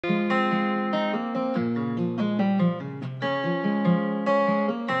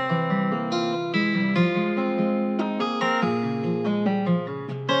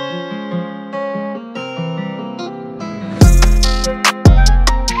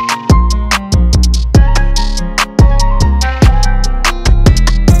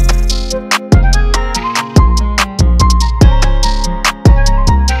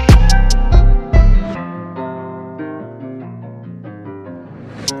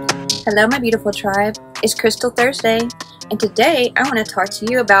Hello my beautiful tribe, it's Crystal Thursday, and today I want to talk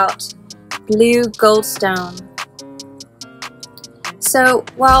to you about blue goldstone. So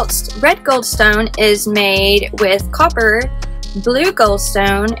whilst red goldstone is made with copper, blue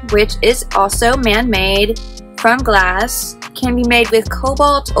goldstone, which is also man-made from glass, can be made with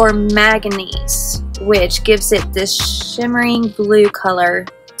cobalt or manganese, which gives it this shimmering blue color.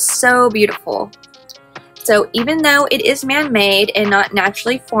 So beautiful. So even though it is man-made and not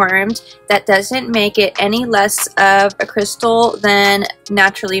naturally formed, that doesn't make it any less of a crystal than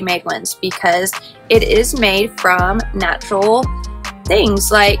naturally made ones, because it is made from natural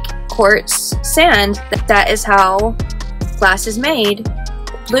things like quartz sand. That is how glass is made.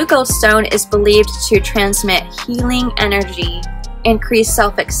 Blue goldstone is believed to transmit healing energy, increase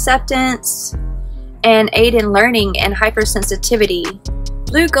self-acceptance, and aid in learning and hypersensitivity.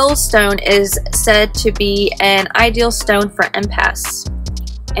 Blue goldstone is said to be an ideal stone for empaths,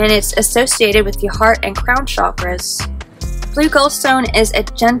 and it's associated with the heart and crown chakras. Blue goldstone is a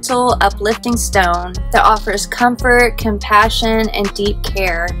gentle, uplifting stone that offers comfort, compassion, and deep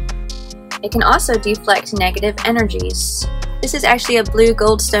care. It can also deflect negative energies. This is actually a blue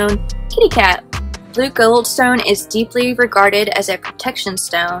goldstone kitty cat. Blue goldstone is deeply regarded as a protection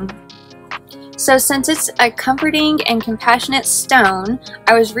stone. So since it's a comforting and compassionate stone,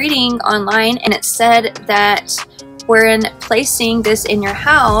 I was reading online and it said that when placing this in your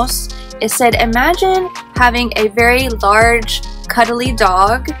house, it said imagine having a very large cuddly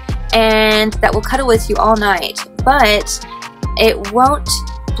dog and that will cuddle with you all night, but it won't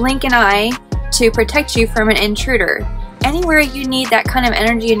blink an eye to protect you from an intruder. Anywhere you need that kind of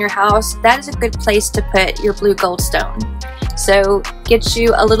energy in your house, that is a good place to put your blue goldstone. So get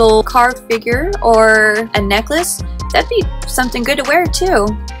you a little carved figure or a necklace. That'd be something good to wear too.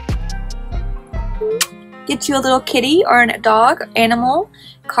 Get you a little kitty or a dog animal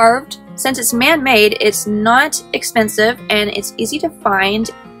carved. Since it's man-made, it's not expensive and it's easy to find.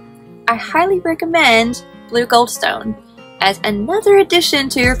 I highly recommend blue goldstone as another addition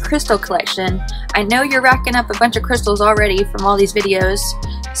to your crystal collection. I know you're racking up a bunch of crystals already from all these videos,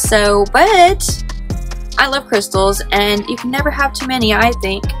 but I love crystals and you can never have too many, I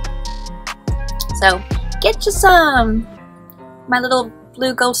think. So get you some, my little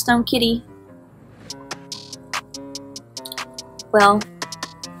blue goldstone kitty. Well,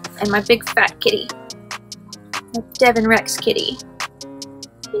 and my big fat kitty, my Devon Rex kitty,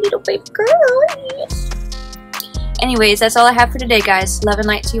 my little baby girl. Yes. Anyways, that's all I have for today, guys. Love and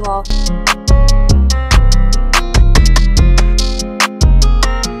light to you all.